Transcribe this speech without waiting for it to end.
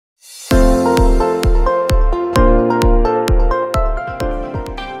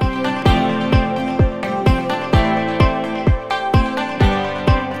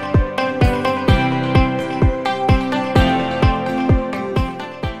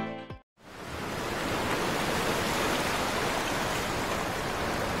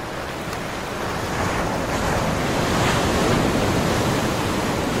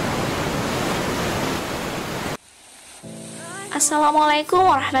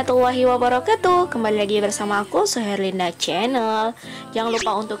Assalamualaikum warahmatullahi wabarakatuh. Kembali lagi bersama aku Sejarah Channel. Jangan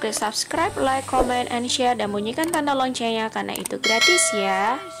lupa untuk klik subscribe, like, comment, and share, dan bunyikan tanda loncengnya karena itu gratis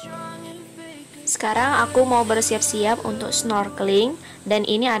ya. Sekarang aku mau bersiap-siap untuk snorkeling, dan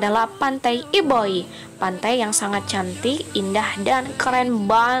ini adalah Pantai Iboih. Pantai yang sangat cantik, indah, dan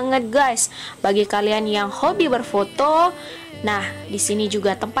keren banget guys. Bagi kalian yang hobi berfoto, nah di sini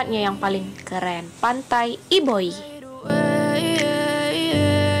juga tempatnya yang paling keren, Pantai Iboih.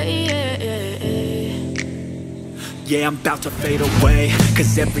 Yeah, I'm about to fade away,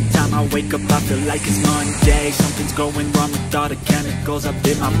 cause every time I wake up I feel like it's Monday. Something's going wrong with all the chemicals up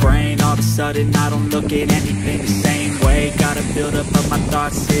in my brain. All of a sudden I don't look at anything the same way. Gotta build up of my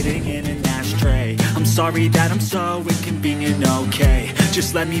thoughts sitting in an ashtray. I'm sorry that I'm so inconvenient, okay.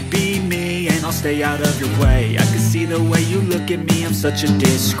 Just let me be me and I'll stay out of your way. I can see the way you look at me, I'm such a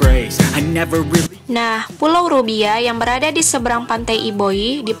disgrace. I never really. Nah, Pulau Rubiah yang berada di seberang Pantai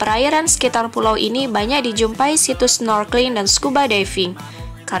Iboih, di perairan sekitar pulau ini banyak dijumpai situs snorkeling dan scuba diving.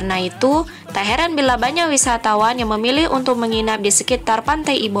 Karena itu, tak heran bila banyak wisatawan yang memilih untuk menginap di sekitar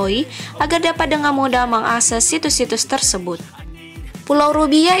Pantai Iboih agar dapat dengan mudah mengakses situs-situs tersebut. Pulau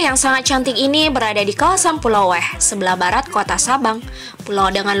Rubiah yang sangat cantik ini berada di kawasan Pulau Weh, sebelah barat kota Sabang.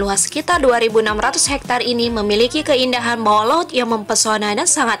 Pulau dengan luas sekitar 2.600 hektar ini memiliki keindahan bawah laut yang mempesona dan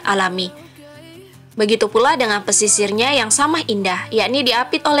sangat alami. Begitu pula dengan pesisirnya yang sama indah, yakni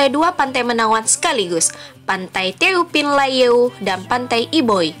diapit oleh dua pantai menawan sekaligus, Pantai Teupin Layeu dan Pantai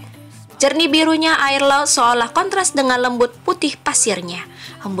Iboih. Jernih birunya air laut seolah kontras dengan lembut putih pasirnya.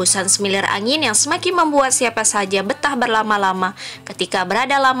 Hembusan semilir angin yang semakin membuat siapa saja betah berlama-lama ketika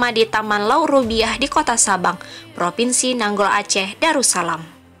berada lama di Taman Laut Rubiah di kota Sabang, Provinsi Nanggol Aceh,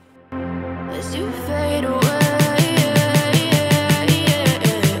 Darussalam.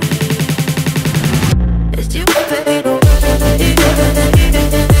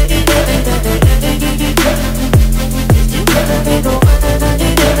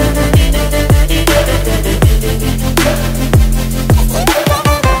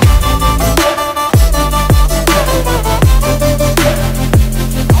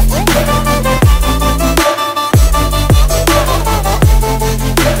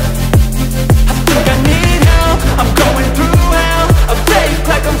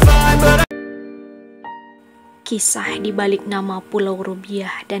 Kisah di balik nama Pulau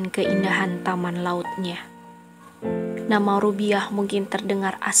Rubiah dan keindahan taman lautnya. Nama Rubiah mungkin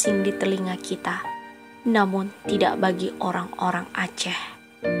terdengar asing di telinga kita, namun tidak bagi orang-orang Aceh.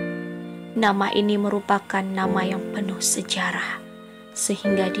 Nama ini merupakan nama yang penuh sejarah,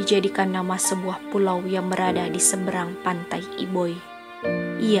 sehingga dijadikan nama sebuah pulau yang berada di seberang Pantai Iboih.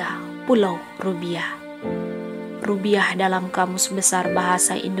 Iya, Pulau Rubiah. Rubiah dalam Kamus Besar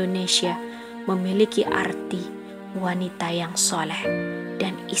Bahasa Indonesia memiliki arti wanita yang soleh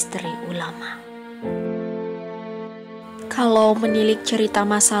dan istri ulama. Kalau menilik cerita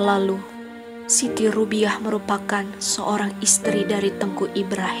masa lalu, Siti Rubiah merupakan seorang istri dari Tengku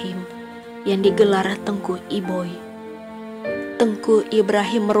Ibrahim yang digelar Tengku Iboih. Tengku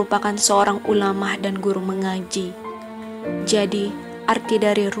Ibrahim merupakan seorang ulama dan guru mengaji. Jadi, arti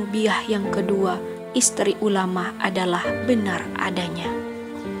dari Rubiah yang kedua, istri ulama, adalah benar adanya.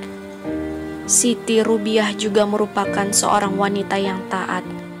 Siti Rubiah juga merupakan seorang wanita yang taat.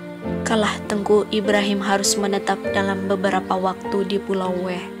 Kalah Tengku Ibrahim harus menetap dalam beberapa waktu di Pulau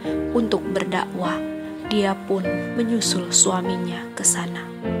Weh untuk berdakwah, dia pun menyusul suaminya ke sana.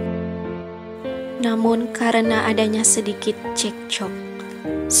 Namun karena adanya sedikit cekcok,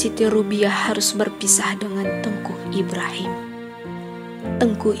 Siti Rubiah harus berpisah dengan Tengku Ibrahim.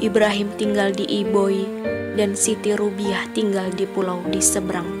 Tengku Ibrahim tinggal di Iboih dan Siti Rubiah tinggal di pulau di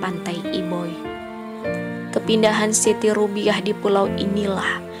seberang Pantai Iboih. Kepindahan Siti Rubiah di pulau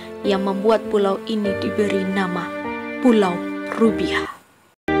inilah yang membuat pulau ini diberi nama Pulau Rubiah.